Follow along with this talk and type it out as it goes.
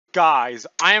Guys,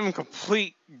 I am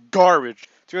complete garbage.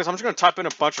 So guys, I'm just gonna type in a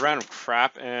bunch of random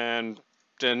crap and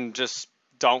then just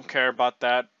don't care about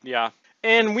that. Yeah.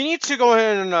 And we need to go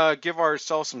ahead and give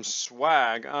ourselves some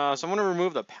swag. So I'm gonna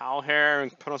remove the pal hair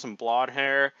and put on some blonde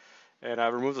hair, and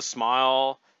remove the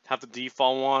smile, have the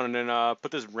default one, and then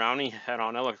put this brownie head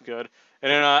on. That looks good.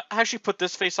 And then actually put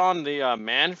this face on, the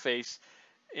man face,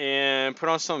 and put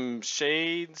on some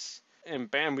shades.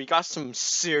 And bam, we got some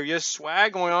serious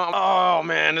swag going on. Oh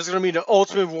man, this is gonna be the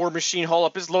ultimate war machine. Hold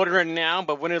up, it's loading right now,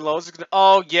 but when it loads, it's gonna...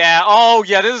 oh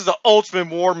yeah, this is the ultimate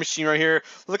war machine right here.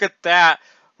 Look at that.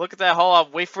 Look at that. Hold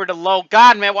up, wait for it to load.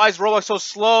 God man, why is Roblox so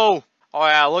slow? Oh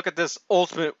yeah, look at this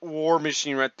ultimate war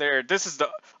machine right there. This is the...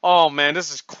 oh man,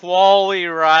 this is quality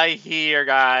right here,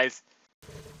 guys.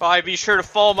 Bye, be sure to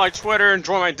follow my Twitter and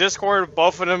join my Discord.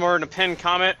 Both of them are in the pinned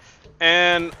comment.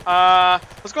 And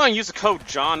let's go ahead and use the code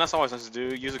John. That's always nice to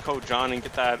do. Use the code John and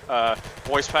get that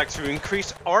voice pack to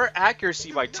increase our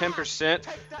accuracy by 10%.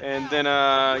 And then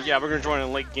yeah, we're gonna join a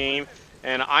late game.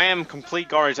 And I am complete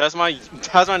garbage. That's my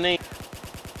name.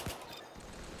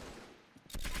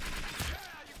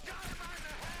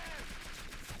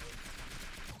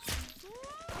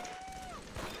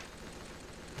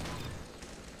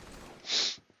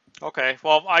 Okay,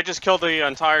 well I just killed the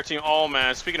entire team. Oh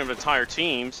man, speaking of entire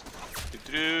teams.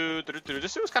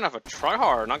 This was kind of a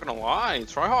tryhard, not gonna lie.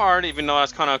 Tryhard, even though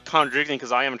that's kind of contradicting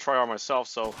because I am a tryhard myself,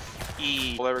 so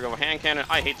well, there we go, hand cannon.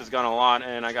 I hate this gun a lot,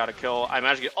 and I got a kill. I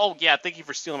managed to get... oh yeah, thank you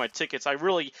for stealing my tickets. I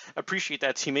really appreciate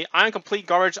that, teammate. I'm complete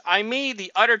garbage. I made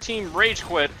the other team rage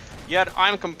quit, yet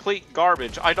I'm complete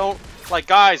garbage. I don't... like,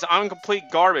 guys, I'm complete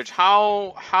garbage.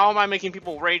 How am I making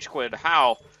people rage quit?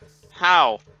 How?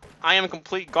 I am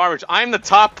complete garbage. I'm the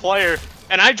top player,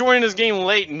 and I joined this game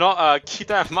late. No, keep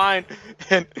that in mind.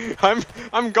 And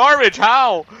I'm garbage.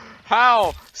 How?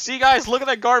 See, guys, look at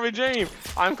that garbage aim.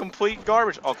 I'm complete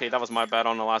garbage. Okay, that was my bad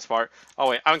on the last part. Oh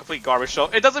wait, I'm complete garbage. So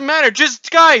it doesn't matter.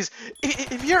 Just, guys,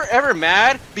 if you're ever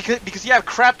mad because you have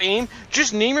crap aim,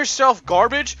 just name yourself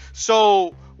garbage.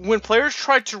 So when players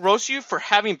try to roast you for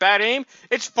having bad aim,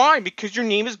 it's fine because your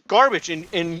name is garbage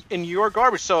and you're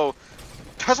garbage. So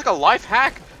that's like a life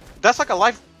hack. That's like a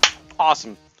life...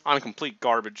 awesome. I'm complete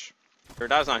garbage.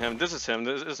 That's not him. This is him.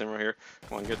 This is him right here.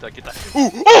 Come on, get that. Ooh!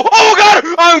 Oh, got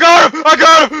him!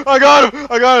 I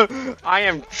got him! I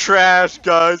am trash,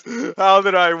 guys. How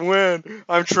did I win?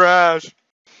 I'm trash.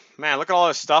 Man, look at all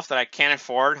this stuff that I can't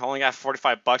afford. I only got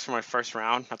 45 bucks for my first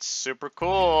round. That's super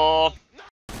cool.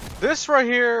 This right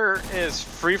here is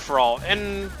free-for-all,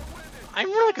 and I'm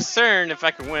really concerned if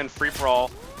I can win free-for-all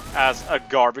as a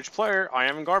garbage player. I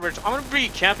am garbage. I'm gonna be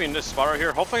camping this spot right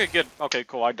here. Hopefully I could get... okay,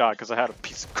 cool, I died because I had a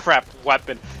piece of crap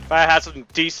weapon. If I had something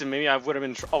decent, maybe I would have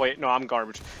been... oh wait, no, I'm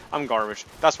garbage.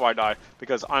 That's why I died,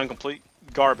 because I'm complete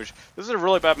garbage. This is a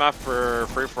really bad map for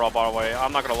free-for-all, by the way.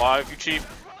 I'm not gonna lie, if you cheat,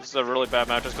 this is a really bad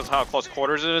map just because how close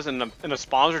quarters it is, and the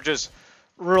spawns are just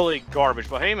really garbage.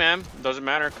 But hey man, it doesn't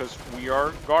matter because we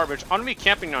are garbage. I'm gonna be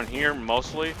camping down here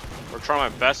mostly, or trying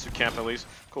my best to camp at least.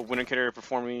 Cool, winner carrier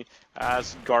performing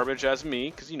as garbage as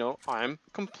me, because you know I'm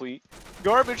complete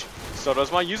garbage. So does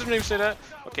my username say that?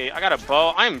 Okay, I got a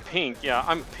bow. I'm pink. Yeah,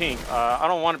 I'm pink. I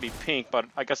don't want to be pink, but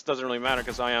I guess it doesn't really matter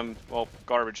because I am, well,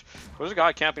 garbage. There's a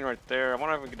guy camping right there. I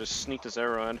wonder if I can just sneak this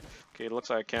arrow in. Okay, it looks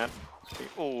like I can't. Okay.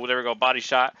 Oh, there we go. Body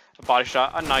shot.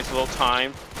 A nice little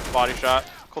time. Body shot.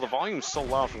 Cool, the volume's so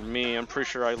loud for me. I'm pretty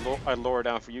sure I lower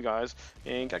down for you guys.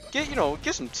 And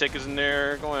get some tickets in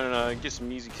there. Go and get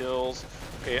some easy kills.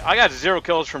 Okay, I got 0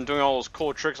 kills from doing all those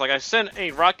cool tricks. Like I sent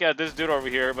a rocket at this dude over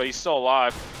here, but he's still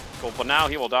alive. Cool, but now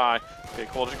he will die. Okay,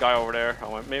 cool. There's a guy over there.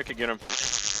 Oh, maybe I could get him.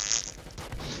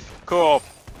 Cool.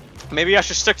 Maybe I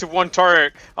should stick to one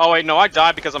target. Oh wait, no, I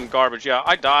died because I'm garbage. Yeah,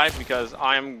 I died because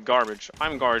I'm garbage.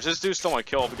 I'm garbage. This dude stole my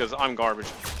kill because I'm garbage.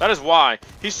 That is why.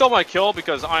 He stole my kill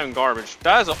because I am garbage.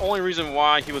 That is the only reason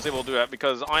why he was able to do that,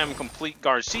 because I am complete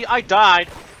garbage. See, I died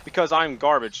because I'm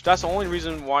garbage. That's the only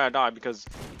reason why I died, because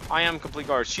I am complete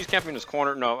garbage. She's camping in this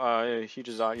corner. No, he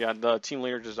just died. Yeah, the team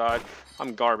leader just died.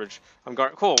 I'm garbage.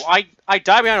 Cool. I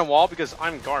died behind a wall because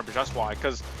I'm garbage. That's why.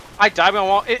 Because I died behind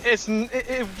a wall.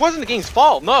 It wasn't the game's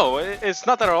fault. No, it's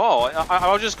not that at all.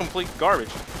 I was just complete garbage.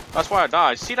 That's why I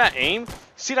died. See that aim?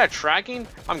 See that tracking?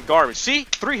 I'm garbage. See?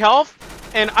 3 health?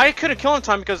 And I couldn't kill in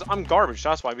time because I'm garbage.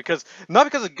 That's why. Because not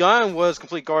because the gun was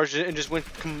complete garbage and just went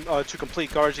to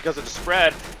complete garbage because of the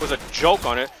spread was a joke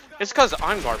on it. It's because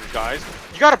I'm garbage, guys.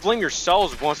 You gotta blame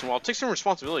yourselves once in a while. Take some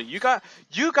responsibility. You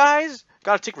guys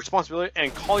gotta take responsibility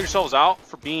and call yourselves out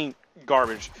for being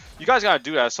garbage. You guys gotta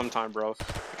do that sometime, bro.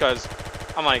 Because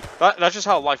I'm like, that's just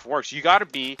how life works. You gotta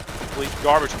be complete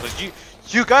garbage.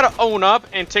 You gotta own up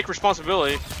and take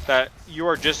responsibility that you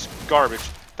are just garbage.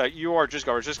 that you are just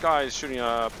garbage. This guy is shooting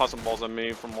possum balls at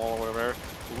me from wall or whatever.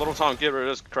 Little Tom, get rid of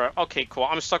this crap. Okay, cool.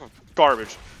 I'm stuck with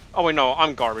garbage. Oh wait, no,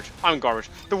 I'm garbage. I'm garbage.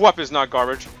 The weapon is not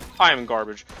garbage. I am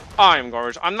garbage. I am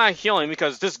garbage. I'm not healing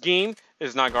because this game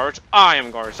is not garbage. I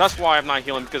am garbage. That's why I'm not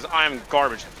healing, because I am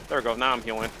garbage. There we go. Now I'm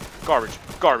healing. Garbage.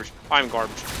 Garbage. I am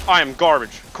garbage. I am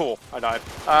garbage. Cool. I died.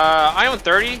 I am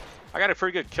 30. I got a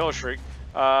pretty good kill streak.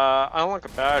 I don't like a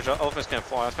badge. Elephants can't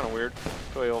fly. That's kind of weird.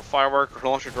 So you'll firework,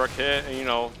 launch a direct hit, and you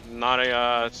know, not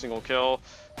a single kill.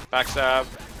 Backstab.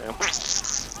 And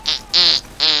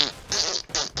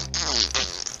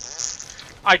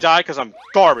I died because I'm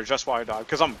garbage. That's why I died.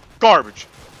 Because I'm garbage.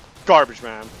 Garbage,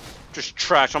 man. Just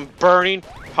trash. I'm burning.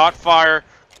 Hot fire.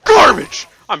 Garbage!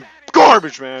 I'm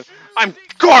garbage, man. I'm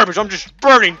garbage. I'm just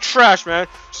burning trash, man.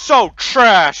 So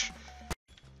trash.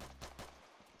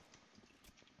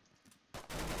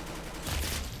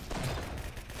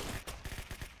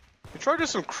 I tried to do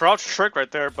some crouch trick right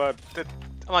there, but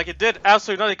it did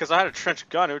absolutely nothing because I had a trench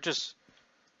gun. It was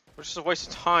just a waste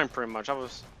of time, pretty much.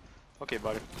 Okay,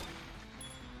 buddy.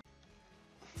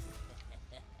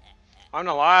 I'm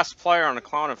the last player on the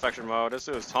clown infection mode. This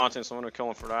dude is taunting, so I'm gonna kill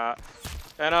him for that.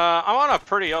 And I'm on a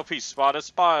pretty OP spot. This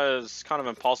spot is kind of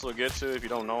impossible to get to if you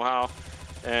don't know how.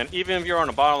 And even if you're on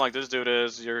the bottom like this dude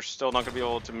is, you're still not gonna be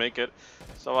able to make it.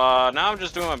 So now I'm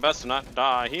just doing my best to not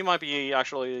die. He might be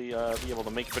actually be able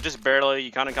to make it, but just barely.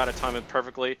 You kind of gotta time it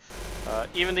perfectly.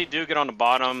 Even they do get on the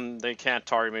bottom, they can't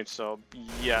target me. So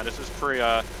yeah, this is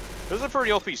a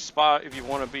pretty OP spot if you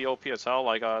want to be OP as hell.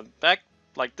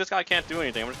 Like this guy can't do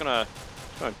anything. I'm just gonna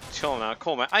chill him out.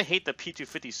 Cool, man. I hate the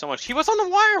P250 so much. He was on the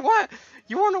wire. What?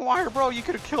 You were on the wire, bro. You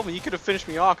could have killed me. You could have finished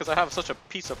me off because I have such a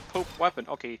piece of poop weapon.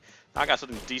 Okay, I got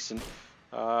something decent.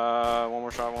 One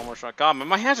more shot. One more shot. God, man,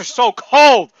 my hands are so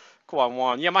cold. Cool, I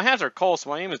won. Yeah, my hands are cold, so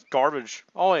my name is Garbage.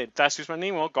 Oh wait, that's just my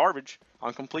name. Well, Garbage.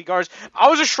 I'm complete garbage. I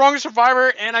was a stronger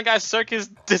survivor, and I got Circus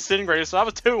disintegrated, so I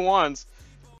was 2-1s.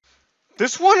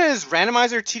 This one is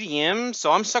randomizer TDM,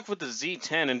 so I'm stuck with the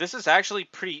Z10, and this is actually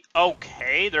pretty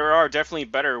okay. There are definitely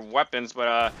better weapons,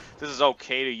 but this is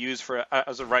okay to use for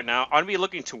as of right now. I'm gonna be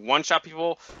looking to one-shot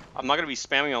people. I'm not gonna be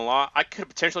spamming a lot. I could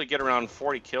potentially get around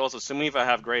 40 kills, assuming if I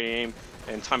have great aim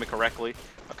and time it correctly.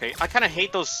 Okay, I kind of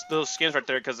hate those skins right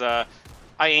there because I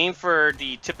aimed for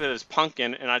the tip of his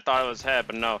pumpkin, and I thought it was head,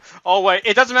 but no. Oh wait,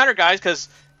 it doesn't matter, guys, because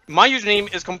my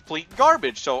username is complete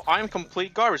garbage, so I'm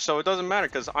complete garbage, so it doesn't matter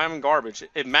because I'm garbage.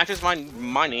 It matches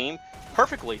my name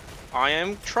perfectly. I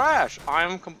am trash. I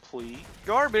am complete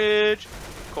garbage.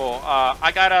 Cool.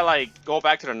 I gotta like go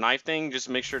back to the knife thing just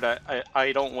to make sure that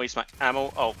I don't waste my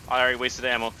ammo. Oh, I already wasted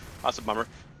ammo. That's a bummer.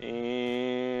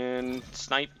 And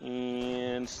snipe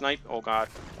and snipe. Oh god.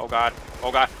 Oh god.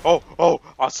 Oh god. Oh.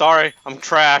 I'm sorry. I'm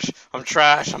trash. I'm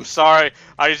trash. I'm sorry.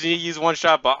 I just need to use one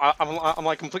shot, but I'm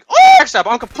like complete. Oh, backstab.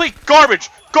 I'm complete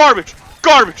garbage. Garbage.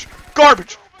 Garbage.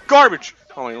 Garbage. Garbage.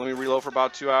 Oh wait, let me reload for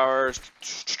about 2 hours.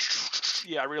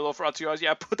 Yeah, reload for about 2 hours.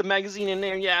 Yeah, put the magazine in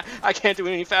there. Yeah, I can't do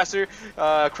it any faster.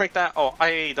 Crank that. Oh,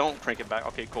 I don't crank it back.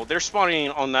 Okay, cool. They're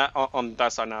spawning on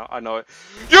that side now. I know it.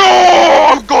 Yo,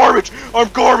 I'm garbage. I'm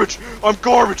garbage. I'm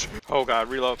garbage. Oh god,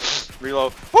 reload.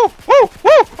 Reload. Woo, woo,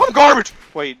 woo. I'm garbage.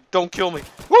 Wait, don't kill me.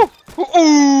 Woo.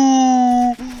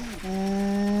 Ooh.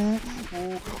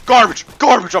 Ooh. Garbage.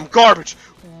 Garbage. I'm garbage.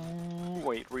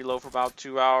 Wait, reload for about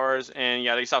 2 hours, and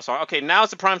yeah, they stopped spawning. Okay, now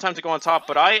it's the prime time to go on top,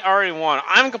 but I already won.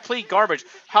 I'm complete garbage.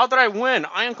 How did I win?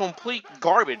 I am complete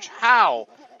garbage. How?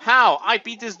 How? I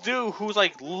beat this dude who's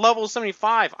like level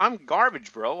 75. I'm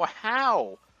garbage, bro.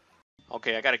 How?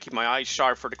 Okay, I gotta keep my eyes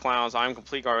sharp for the clowns. I'm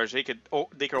complete garbage. They could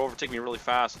overtake me really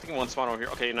fast. I think one spawn over here.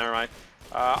 Okay, never mind.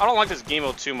 I don't like this game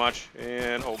mode too much,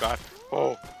 and oh god.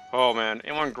 Oh man,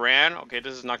 in grand. Okay,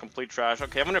 this is not complete trash.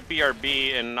 Okay, I'm gonna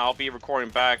BRB and I'll be recording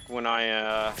back when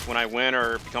I win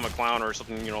or become a clown or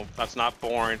something. You know, that's not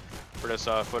boring for this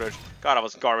footage. God, I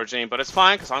was garbage aim, but it's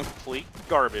fine because I'm complete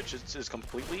garbage. It's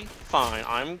completely fine.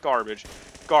 I'm garbage,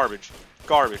 garbage,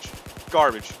 garbage,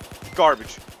 garbage,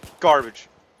 garbage, garbage,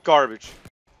 garbage.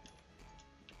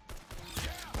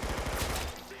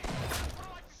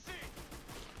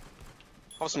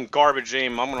 That was some garbage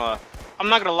aim. I'm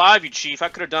not gonna lie to you, Chief. I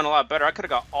could have done a lot better. I could have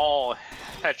got all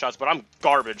headshots, but I'm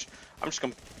garbage. I'm just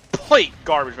complete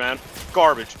garbage, man.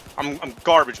 Garbage. I'm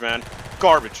garbage, man.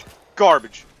 Garbage.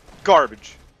 Garbage.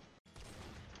 Garbage.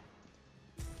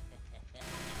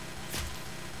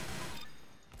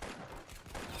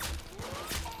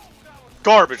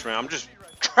 Garbage, man. I'm just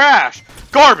trash.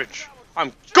 Garbage.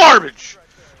 I'm garbage.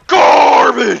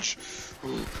 Garbage.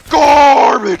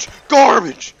 Garbage.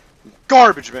 Garbage.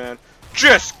 Garbage, man.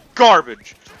 Just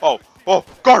garbage. Oh,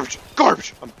 garbage,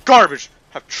 garbage. I'm garbage.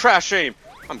 Have trash aim.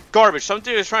 I'm garbage. Some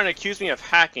dude is trying to accuse me of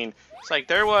hacking. It's like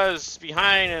there was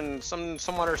behind and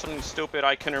someone or something stupid.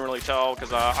 I couldn't really tell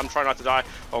because I'm trying not to die.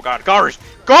 Oh god, garbage!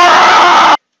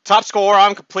 Garbage! Top score.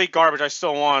 I'm complete garbage. I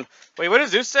still won. Wait, what did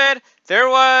Zeus said? There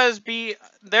was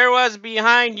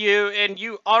behind you and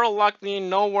you auto locked me.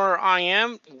 Know where I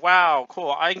am? Wow,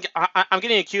 cool. I'm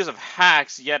getting accused of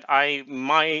hacks. Yet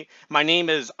my name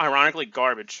is ironically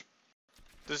garbage.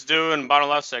 This dude in bottom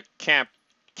left said can't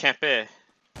be.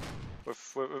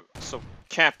 So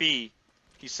can't be.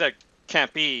 He said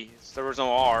can't be. There was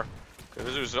no R.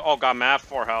 This was all got mad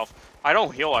for health. I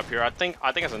don't heal up here. I think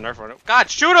it's a nerf on it. God,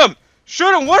 shoot him!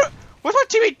 Shoot him! What's my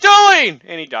teammate doing?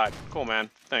 And he died. Cool, man.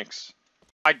 Thanks.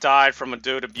 I died from a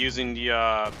dude abusing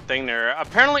the thing there.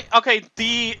 Apparently, okay,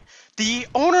 the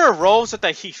owner of Rove said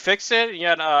that he fixed it,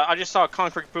 yet I just saw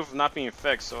concrete proof of not being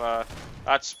fixed. So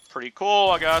that's pretty cool,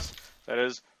 I guess. That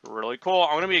is really cool.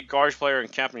 I'm gonna be a garbage player and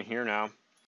camping here now.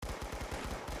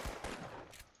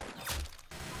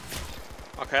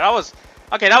 Okay, that was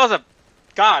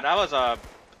a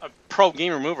pro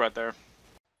gamer move right there.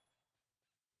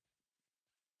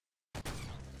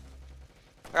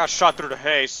 I got shot through the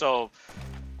hay, so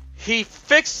he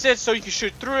fixed it so you can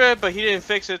shoot through it, but he didn't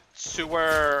fix it to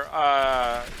where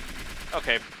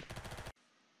okay.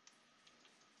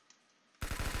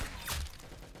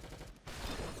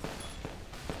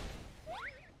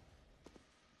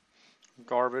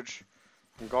 Garbage.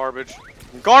 Garbage.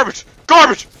 Garbage!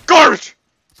 Garbage! Garbage!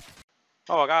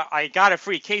 Oh, I got a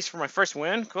free case for my first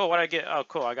win. Cool. What did I get? Oh,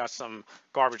 cool. I got some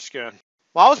garbage skin.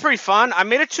 Well, that was pretty fun. I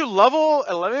made it to level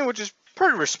 11, which is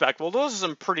pretty respectable. Those are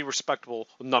some pretty respectable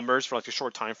numbers for like a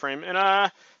short time frame. And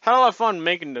had a lot of fun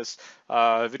making this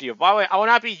video. By the way, I will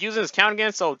not be using this count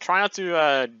again, so try not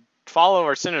to follow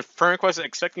or send a friend request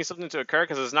expecting something to occur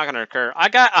because it's not going to occur. I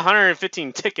got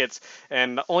 115 tickets,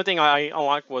 and the only thing I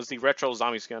unlocked was the retro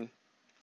zombie skin.